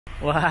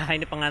Wah,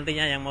 ini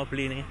pengantinnya yang mau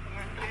beli nih.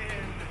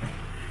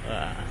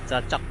 Wah,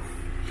 cocok.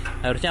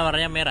 Harusnya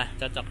warnanya merah,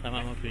 cocok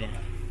sama mobilnya.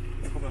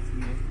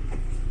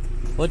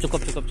 Oh,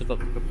 cukup ya.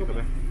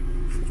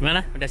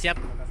 Gimana? Udah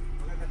siap?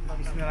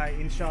 Bismillah,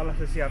 insya Allah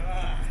siap.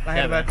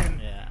 Lahir batin.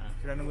 Ya.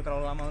 Sudah nunggu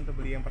terlalu lama untuk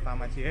beli yang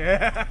pertama sih.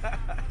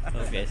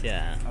 Oke,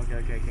 siap.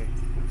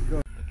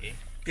 Oke.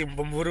 Tim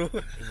pemburu.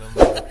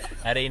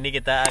 Hari ini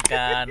kita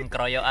akan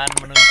keroyokan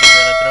menuju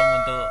velodrome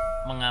untuk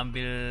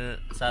mengambil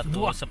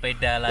satu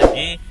sepeda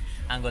lagi,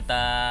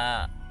 anggota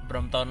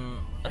Brompton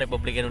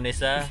Republik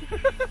Indonesia,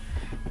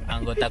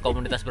 anggota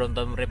komunitas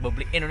Brompton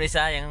Republik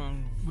Indonesia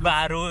yang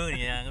baru,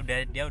 yang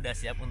dia udah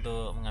siap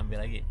untuk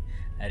mengambil lagi.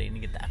 Hari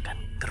ini kita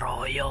akan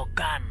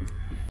keroyokan.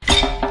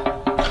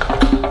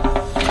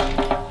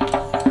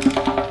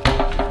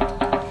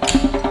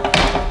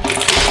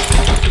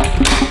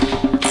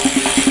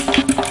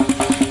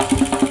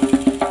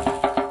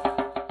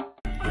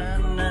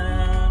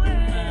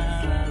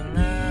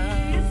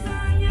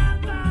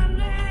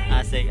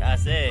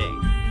 Asik.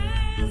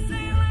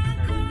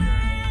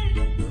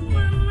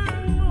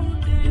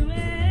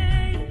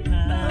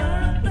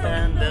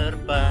 Dan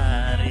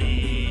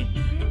terpari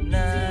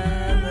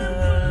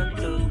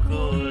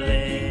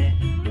tukule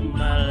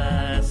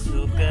malah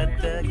suka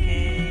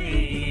teki.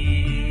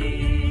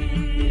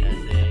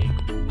 Asik.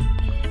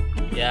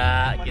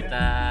 Ya,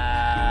 kita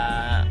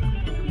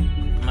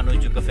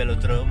menuju ke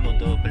velodrome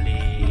untuk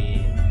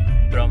beli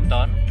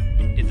Brompton,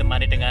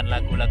 ditemani dengan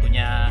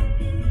lagu-lagunya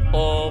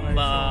Om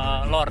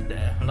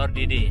Lord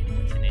Didi.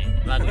 Sini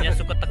lagunya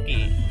suka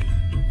teki.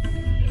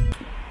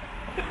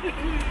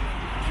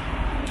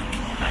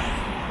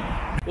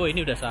 Oh,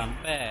 ini udah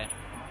sampai.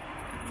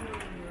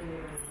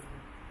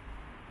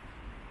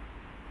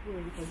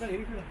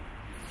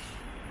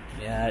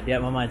 Ya,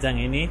 dia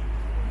memajang ini.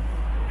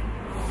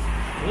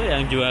 Oh,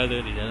 yang jual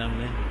tuh di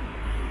dalamnya.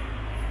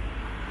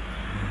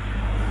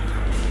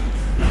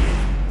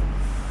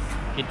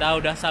 Kita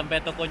udah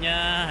sampai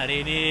tokonya.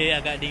 Hari ini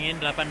agak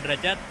dingin, 8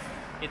 derajat.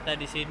 Kita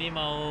di sini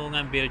mau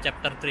ngambil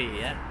chapter 3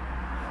 ya.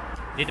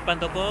 Di depan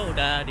toko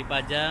udah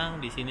dipajang.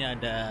 Di sini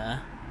ada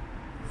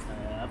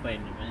apa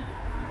ini namanya?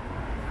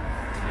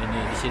 Ini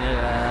di sini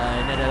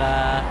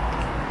adalah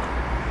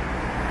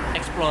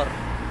explore,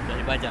 udah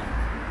dipajang.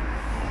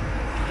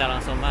 Kita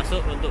langsung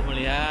masuk untuk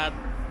melihat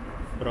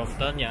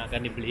Brompton yang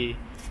akan dibeli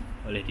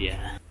oleh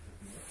dia.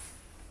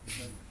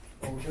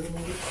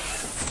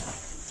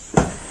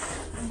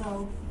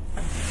 No.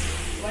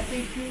 What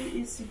they do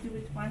is to do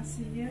it once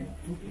a year,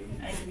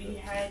 and we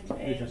had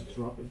They just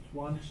drop it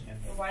once and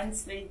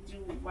once they do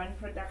one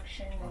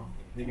production, and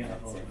they get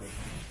that's it.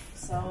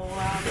 So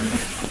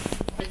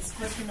it's a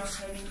question of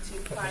having to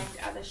find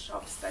other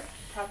shops that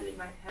probably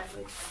might have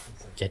it.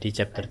 Jadi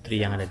chapter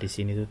 3 yang ada di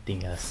sini tuh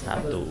tinggal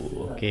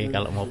 1. Oke,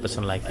 kalau mau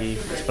pesen lagi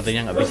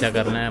sepertinya nggak bisa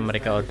karena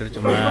mereka order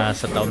cuma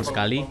setahun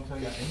sekali.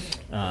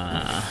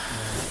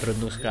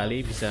 Beruntung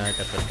sekali bisa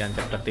dapatkan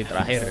chapter 3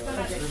 terakhir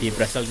di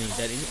Brussels nih.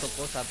 Dan ini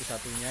toko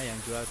satu-satunya yang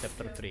jual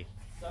chapter 3.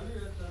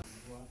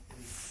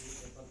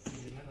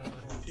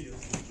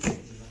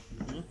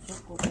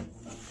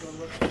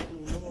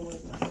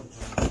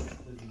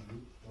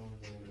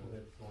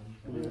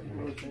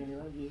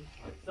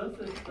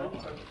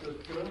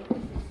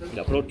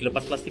 Nggak perlu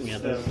dilepas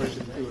plastiknya.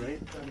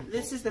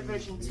 This is the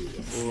version 2.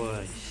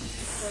 Wow.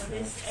 So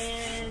this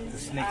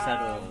is Next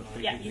saddle.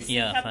 yeah, you see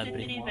Yeah, chapter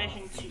fabric. 3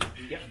 version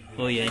 2.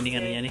 Oh ya, ini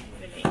karenanya nih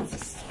The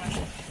latest one.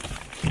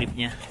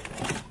 gripnya.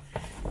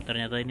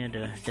 Ternyata ini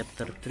adalah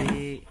chapter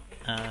 3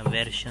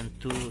 version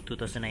 2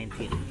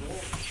 2019.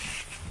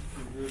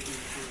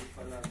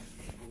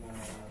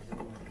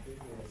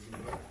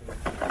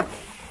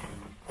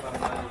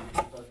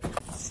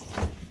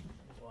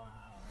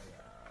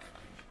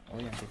 Oh,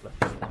 yang di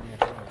belakangnya.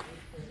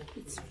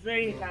 It's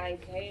very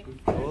light, eh?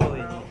 Oh,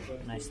 ini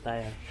nice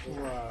tire.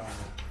 wow.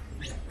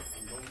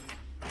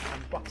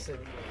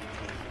 Unboxing.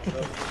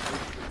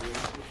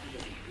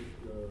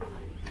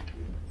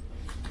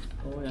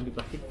 Oh, yang di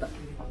plastik tak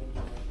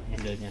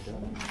handle-nya tuh.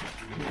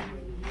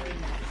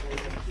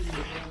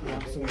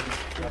 Langsung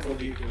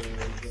di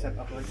set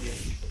up lagi ya.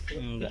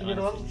 Enggak. Ini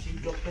doang si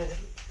bloknya ya.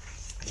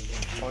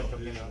 Oh,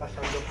 cobain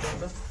pasang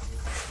bloknya tuh.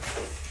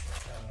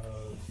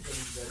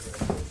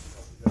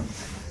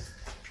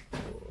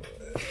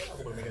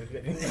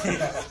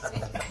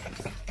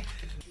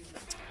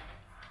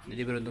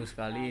 Jadi beruntung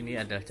sekali ini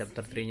adalah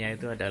chapter 3-nya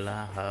itu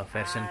adalah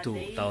version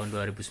 2 tahun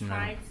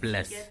 2019.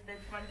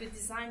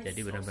 Jadi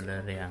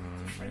benar-benar yang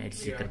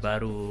edisi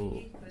terbaru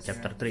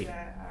chapter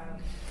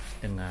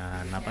 3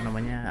 dengan apa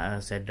namanya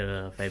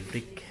saddle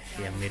fabric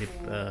yang mirip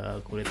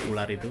kulit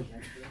ular itu,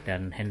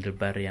 dan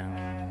handlebar yang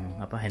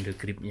apa handle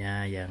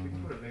gripnya yang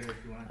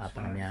apa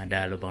namanya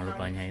ada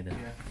lubang-lubangnya itu.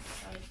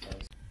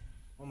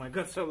 Oh my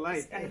god, so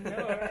light. I know,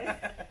 right?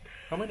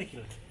 How many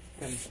kilos?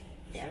 10.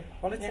 Yeah.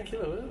 Oh, that's a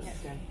kilo.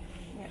 Yeah. 10.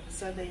 Yeah.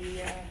 So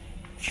they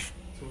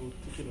So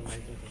 2 kilo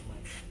lighter than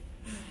mine.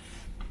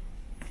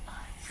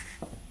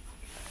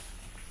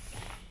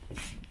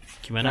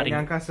 Gimana Nggak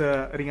nyangka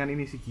seringan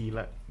ini sih,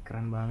 gila.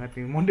 Keren banget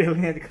nih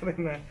modelnya,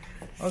 keren.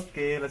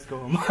 Oke, let's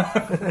go.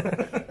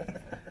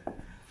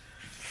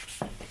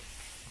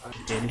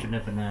 Oke, ini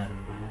benar-benar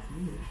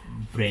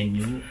brand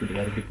new,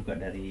 baru dibuka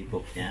dari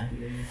boxnya.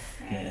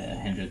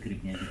 Handle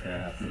gripnya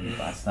juga belum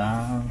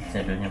dipasang,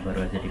 sadelnya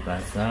baru aja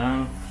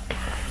dipasang,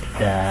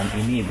 dan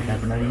ini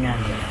benar-benar ringan.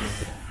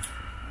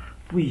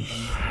 Wih,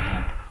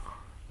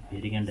 lebih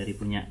ringan dari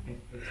punya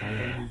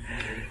saya.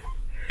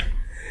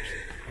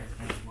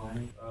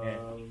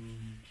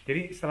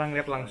 Jadi setelah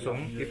ngeliat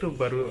langsung itu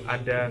baru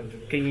ada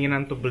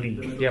keinginan untuk beli,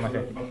 ya Mas?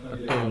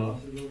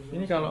 Betul.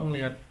 Ini kalau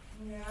ngelihat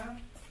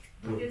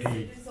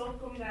bodi,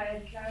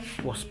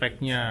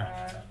 speknya,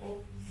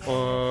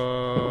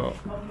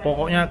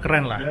 pokoknya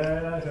keren lah,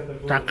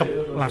 cakep,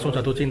 langsung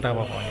jatuh cinta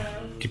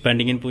pokoknya.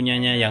 Dibandingin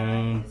punyanya yang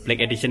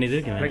Black Edition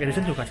itu gimana? Black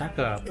Edition juga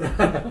cakep.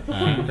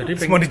 Jadi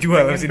semua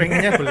dijual di sini.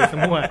 Pengennya beli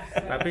semua,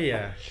 tapi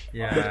ya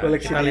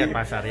kita lihat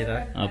pasar itu.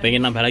 Oh,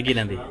 pengen nambah lagi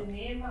nanti?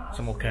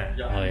 Semoga.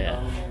 Oh ya.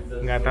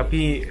 Enggak,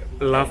 tapi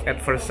love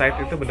at first sight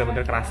itu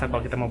benar-benar kerasa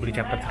kalau kita mau beli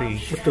chapter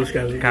 3. Betul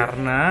sekali.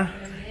 Karena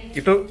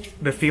itu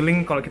the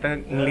feeling kalau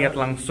kita ngelihat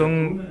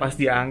langsung pas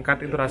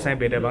diangkat itu rasanya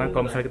beda banget.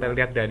 Kalau misalnya kita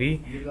lihat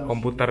dari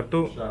komputer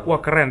tuh wah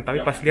keren,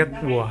 tapi pas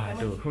lihat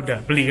waduh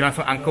udah beli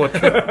langsung angkut.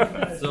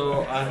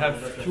 So I have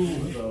two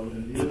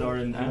that are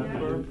in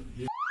Antwerp.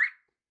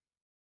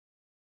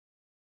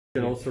 You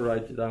can also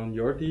write down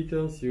your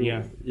details.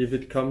 If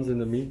it comes in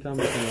the meantime,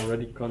 I can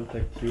already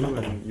contact you,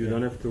 and you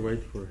don't have to wait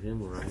for him,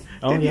 right?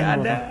 Oh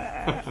jadi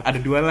ada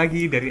dua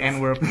lagi dari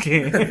Antwerp.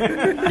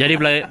 Jadi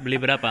beli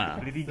berapa?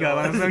 Beli 3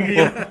 langsung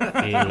gitu.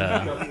 Gila.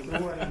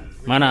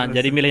 Mana?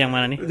 Jadi milih yang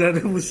mana nih? Udah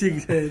ada musik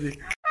saya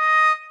nih.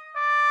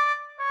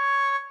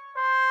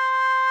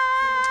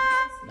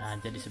 Nah,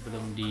 jadi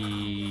sebelum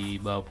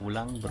dibawa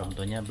pulang,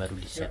 Bromptonnya baru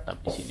di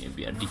setup di sini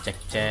biar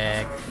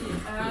dicek-cek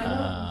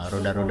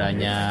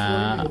roda-rodanya,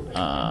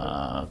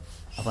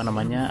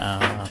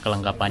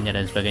 kelengkapannya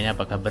dan sebagainya,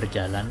 apakah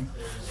berjalan,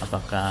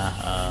 apakah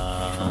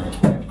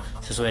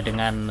sesuai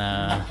dengan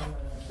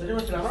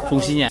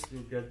fungsinya.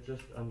 You get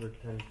just under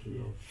 10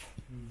 kilos.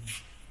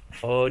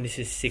 Oh,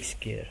 this is 6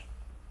 gear.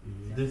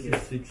 This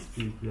is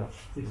 60, yeah.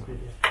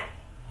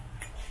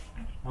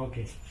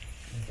 Oke.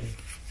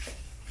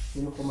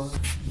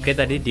 Oke,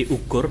 tadi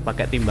diukur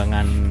pakai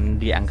timbangan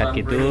diangkat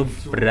gitu,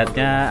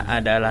 beratnya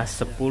adalah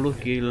 10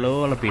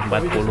 kilo lebih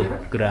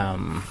 40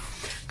 gram.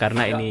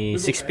 Karena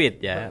ini 6 speed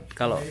ya,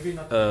 kalau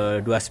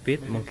 2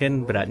 speed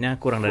mungkin beratnya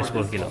kurang dari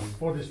 10 kilo.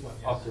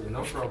 Okay,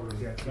 no problem.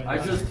 I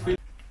just feel...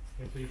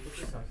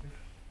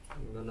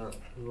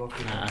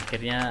 Nah,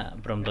 akhirnya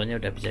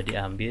Bromptonnya udah bisa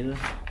diambil.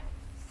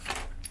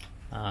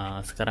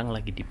 Sekarang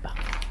lagi dipak.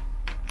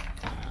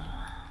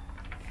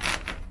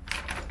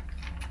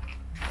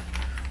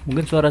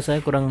 Mungkin suara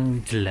saya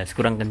kurang jelas,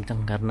 kurang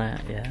kencang karena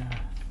ya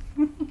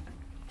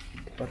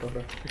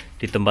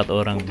di tempat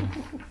orang.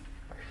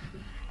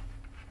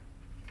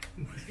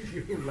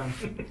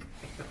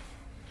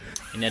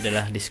 Ini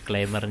adalah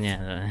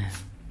disclaimernya.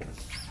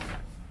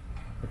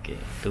 Oke,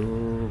 itu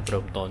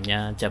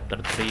Bromptonnya chapter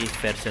 3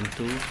 version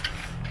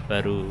 2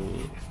 baru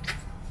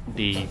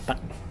dipak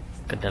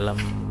ke dalam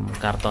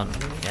karton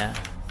ya.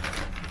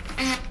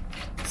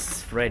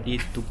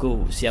 Ready to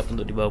go, siap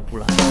untuk dibawa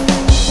pulang.